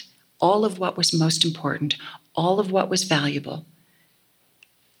had, all of what was most important, all of what was valuable.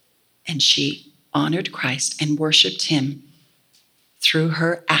 And she honored Christ and worshiped him through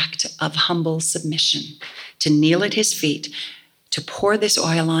her act of humble submission, to kneel at his feet, to pour this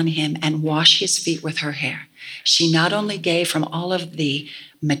oil on him and wash his feet with her hair. She not only gave from all of the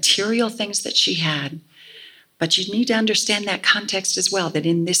material things that she had, but you need to understand that context as well, that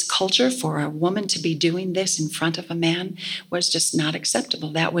in this culture, for a woman to be doing this in front of a man was just not acceptable.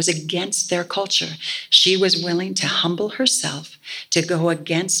 That was against their culture. She was willing to humble herself, to go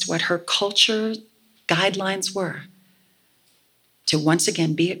against what her culture guidelines were, to once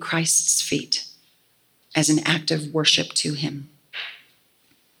again be at Christ's feet as an act of worship to him.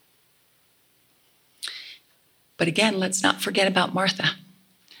 But again, let's not forget about Martha.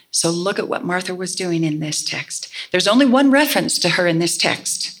 So look at what Martha was doing in this text. There's only one reference to her in this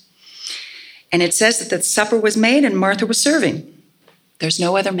text. And it says that the supper was made and Martha was serving. There's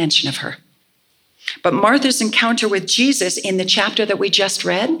no other mention of her. But Martha's encounter with Jesus in the chapter that we just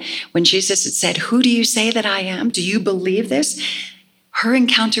read, when Jesus had said, "Who do you say that I am? Do you believe this?" Her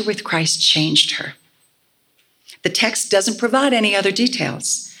encounter with Christ changed her. The text doesn't provide any other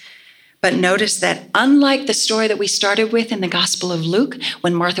details. But notice that unlike the story that we started with in the Gospel of Luke,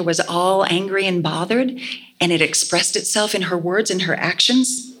 when Martha was all angry and bothered, and it expressed itself in her words and her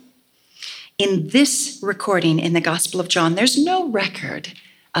actions, in this recording in the Gospel of John, there's no record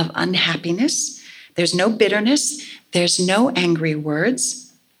of unhappiness. There's no bitterness. There's no angry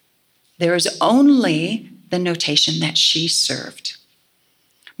words. There is only the notation that she served.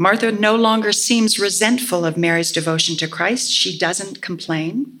 Martha no longer seems resentful of Mary's devotion to Christ. She doesn't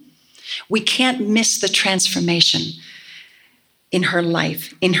complain. We can't miss the transformation in her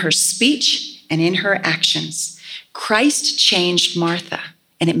life, in her speech, and in her actions. Christ changed Martha,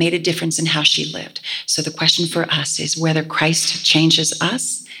 and it made a difference in how she lived. So the question for us is whether Christ changes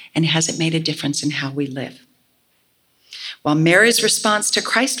us, and has it made a difference in how we live? While Mary's response to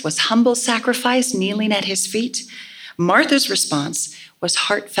Christ was humble sacrifice, kneeling at his feet, Martha's response was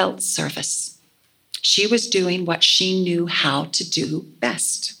heartfelt service. She was doing what she knew how to do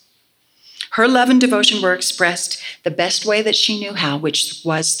best. Her love and devotion were expressed the best way that she knew how, which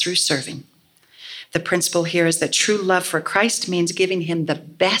was through serving. The principle here is that true love for Christ means giving him the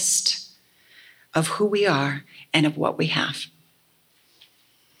best of who we are and of what we have.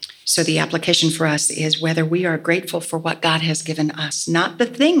 So the application for us is whether we are grateful for what God has given us, not the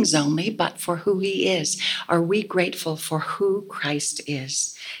things only, but for who he is. Are we grateful for who Christ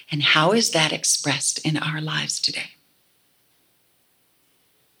is? And how is that expressed in our lives today?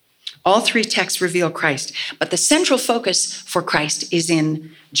 All three texts reveal Christ, but the central focus for Christ is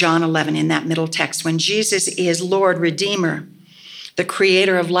in John 11, in that middle text, when Jesus is Lord, Redeemer, the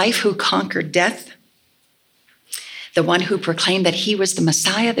creator of life who conquered death, the one who proclaimed that he was the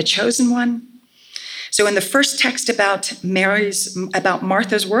Messiah, the chosen one, So in the first text about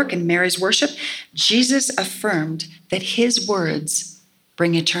Martha's work and Mary's worship, Jesus affirmed that his words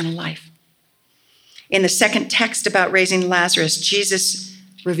bring eternal life. In the second text about raising Lazarus, Jesus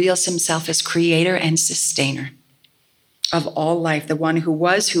reveals himself as creator and sustainer of all life, the one who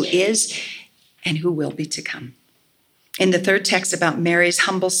was, who is, and who will be to come. In the third text about Mary's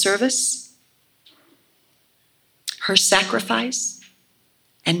humble service, her sacrifice,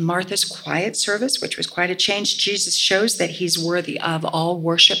 and Martha's quiet service, which was quite a change, Jesus shows that he's worthy of all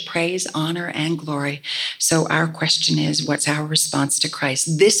worship, praise, honor, and glory. So our question is, what's our response to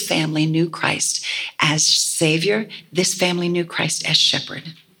Christ? This family knew Christ as Savior. This family knew Christ as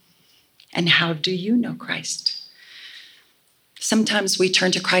Shepherd. And how do you know Christ? Sometimes we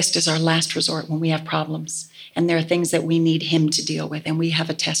turn to Christ as our last resort when we have problems, and there are things that we need him to deal with, and we have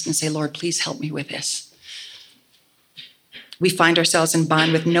a test and say, Lord, please help me with this. We find ourselves in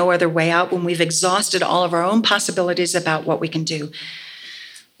bind with no other way out when we've exhausted all of our own possibilities about what we can do.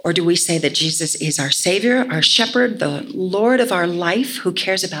 Or do we say that Jesus is our Savior, our Shepherd, the Lord of our life, who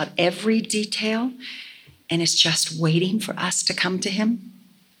cares about every detail and is just waiting for us to come to him?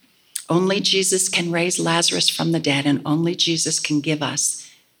 Only Jesus can raise Lazarus from the dead, and only Jesus can give us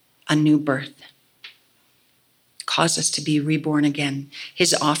a new birth, cause us to be reborn again.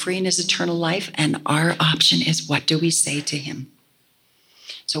 His offering is eternal life, and our option is, what do we say to him?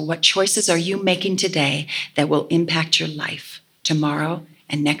 So what choices are you making today that will impact your life tomorrow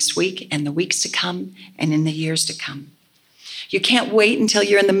and next week and the weeks to come and in the years to come? You can't wait until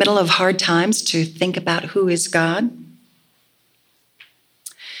you're in the middle of hard times to think about who is God.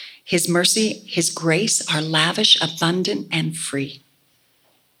 His mercy, his grace are lavish, abundant, and free.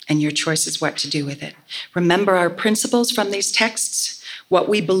 And your choice is what to do with it. Remember our principles from these texts. What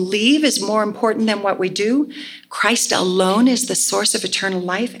we believe is more important than what we do. Christ alone is the source of eternal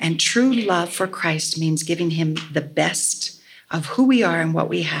life, and true love for Christ means giving him the best of who we are and what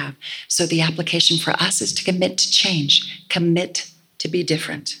we have. So the application for us is to commit to change, commit to be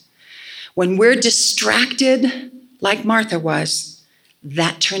different. When we're distracted, like Martha was,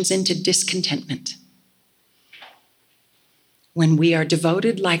 that turns into discontentment. When we are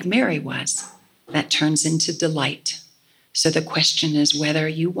devoted like Mary was, that turns into delight. So the question is whether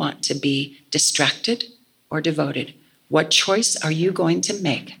you want to be distracted or devoted. What choice are you going to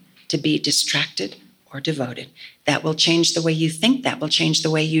make to be distracted or devoted? That will change the way you think, that will change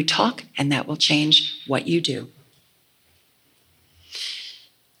the way you talk, and that will change what you do.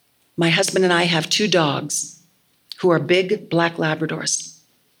 My husband and I have 2 dogs who are big black Labradors.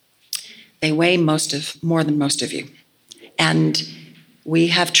 They weigh more than most of you. And we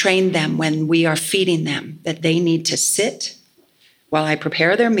have trained them when we are feeding them that they need to sit while I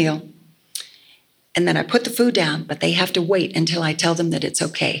prepare their meal, and then I put the food down, but they have to wait until I tell them that it's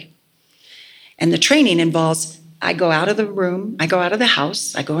okay. And the training involves, I go out of the room, I go out of the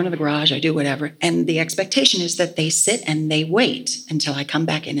house, I go into the garage, I do whatever, and the expectation is that they sit and they wait until I come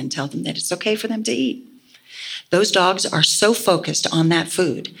back in and tell them that it's okay for them to eat. Those dogs are so focused on that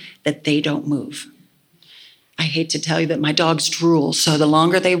food that they don't move. I hate to tell you that my dogs drool, so the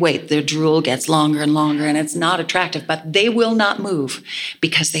longer they wait, their drool gets longer and longer, and it's not attractive, but they will not move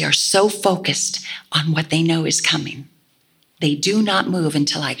because they are so focused on what they know is coming. They do not move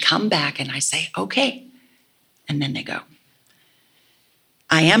until I come back and I say, okay, and then they go.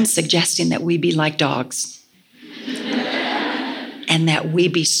 I am suggesting that we be like dogs and that we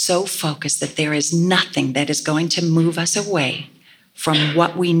be so focused that there is nothing that is going to move us away from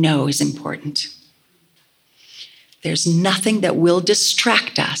what we know is important. There's nothing that will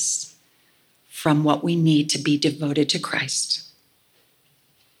distract us from what we need to be devoted to Christ.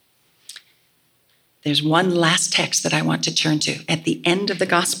 There's one last text that I want to turn to. At the end of the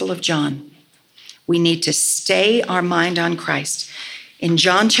Gospel of John, we need to stay our mind on Christ. In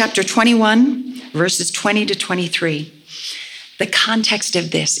John chapter 21, verses 20 to 23, the context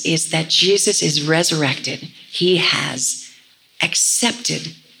of this is that Jesus is resurrected. He has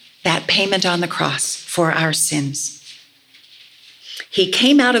accepted that payment on the cross for our sins. He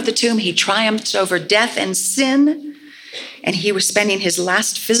came out of the tomb, he triumphed over death and sin, and he was spending his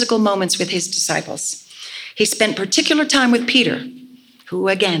last physical moments with his disciples. He spent particular time with Peter, who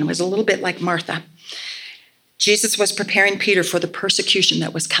again was a little bit like Martha. Jesus was preparing Peter for the persecution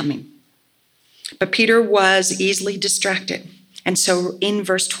that was coming. But Peter was easily distracted. And so in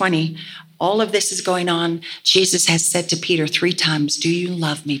verse 20, all of this is going on. Jesus has said to Peter 3 times, do you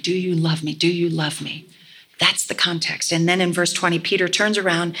love me? Do you love me? Do you love me? That's the context. And then in verse 20, Peter turns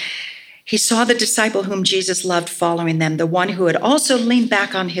around. He saw the disciple whom Jesus loved following them, the one who had also leaned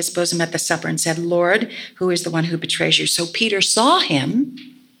back on his bosom at the supper and said, Lord, who is the one who betrays you? So Peter saw him,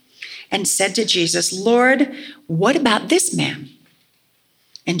 and said to Jesus, "Lord, what about this man?"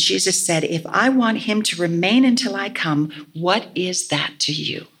 And Jesus said, "If I want him to remain until I come, what is that to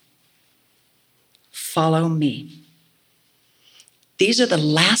you? Follow me." These are the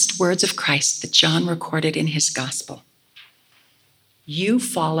last words of Christ that John recorded in his gospel. You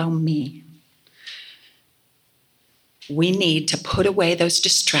follow me. We need to put away those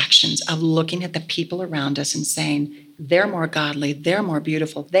distractions of looking at the people around us and saying, they're more godly, they're more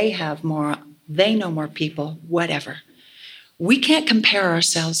beautiful, they have more, they know more people, whatever. We can't compare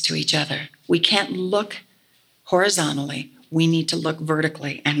ourselves to each other. We can't look horizontally. We need to look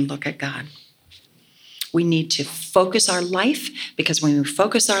vertically and look at God. We need to focus our life, because when we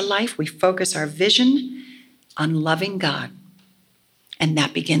focus our life, we focus our vision on loving God. And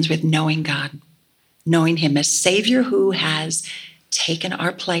that begins with knowing God, knowing him as Savior who has taken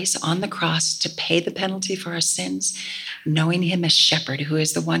our place on the cross to pay the penalty for our sins, knowing him as Shepherd who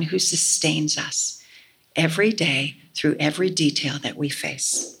is the one who sustains us every day through every detail that we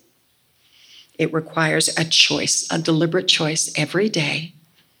face. It requires a choice, a deliberate choice every day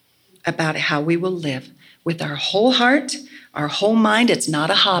about how we will live with our whole heart, our whole mind. It's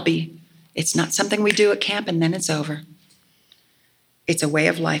not a hobby. It's not something we do at camp and then it's over. It's a way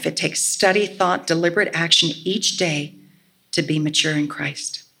of life. It takes study, thought, deliberate action each day to be mature in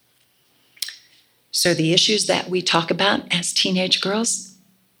Christ. So the issues that we talk about as teenage girls,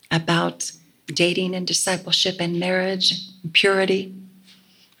 about dating and discipleship and marriage and purity,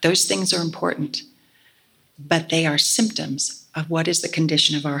 those things are important, but they are symptoms of what is the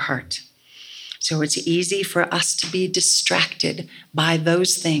condition of our heart. So it's easy for us to be distracted by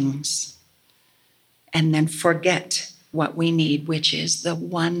those things and then forget what we need, which is the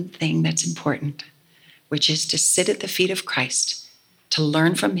one thing that's important, which is to sit at the feet of Christ, to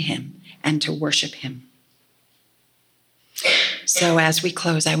learn from him and to worship him. So as we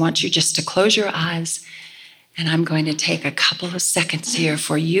close, I want you just to close your eyes, and I'm going to take a couple of seconds here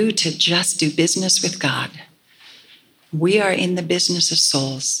for you to just do business with God. We are in the business of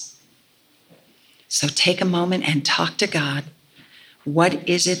souls. So take a moment and talk to God. What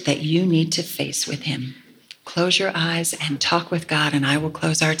is it that you need to face with him? Close your eyes and talk with God, and I will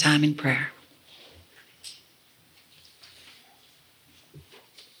close our time in prayer.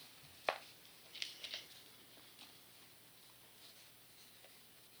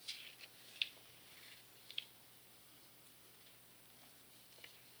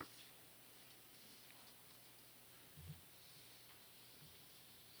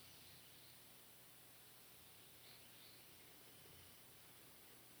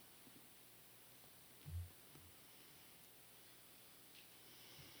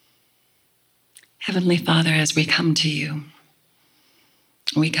 Heavenly Father, as we come to you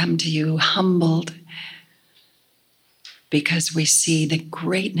humbled because we see the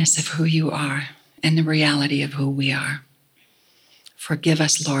greatness of who you are and the reality of who we are. Forgive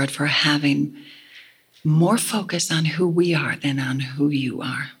us, Lord, for having more focus on who we are than on who you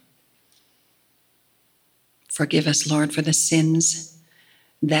are. Forgive us, Lord, for the sins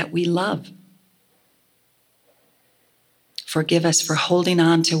that we love. Forgive us for holding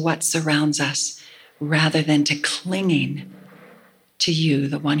on to what surrounds us rather than to clinging to you,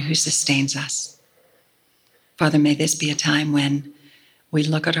 the one who sustains us. Father, may this be a time when we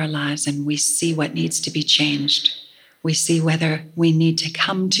look at our lives and we see what needs to be changed. We see whether we need to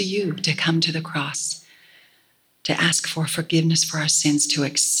come to you, to come to the cross, to ask for forgiveness for our sins, to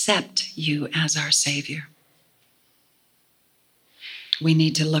accept you as our Savior. We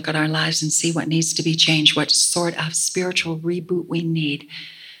need to look at our lives and see what needs to be changed, what sort of spiritual reboot we need.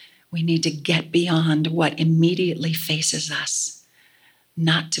 We need to get beyond what immediately faces us,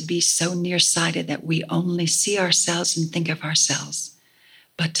 not to be so nearsighted that we only see ourselves and think of ourselves,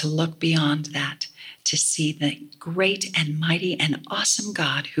 but to look beyond that, to see the great and mighty and awesome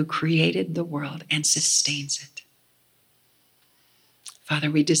God who created the world and sustains it. Father,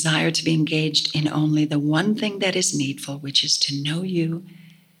 we desire to be engaged in only the one thing that is needful, which is to know you,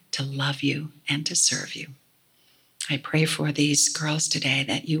 to love you, and to serve you. I pray for these girls today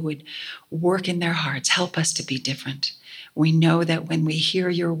that you would work in their hearts, help us to be different. We know that when we hear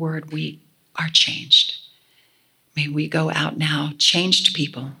your word, we are changed. May we go out now, changed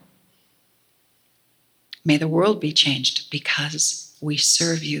people. May the world be changed because we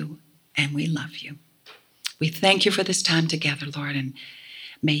serve you and we love you. We thank you for this time together, Lord, and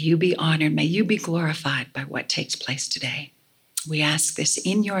may you be honored, may you be glorified by what takes place today. We ask this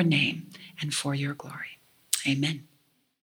in your name and for your glory. Amen.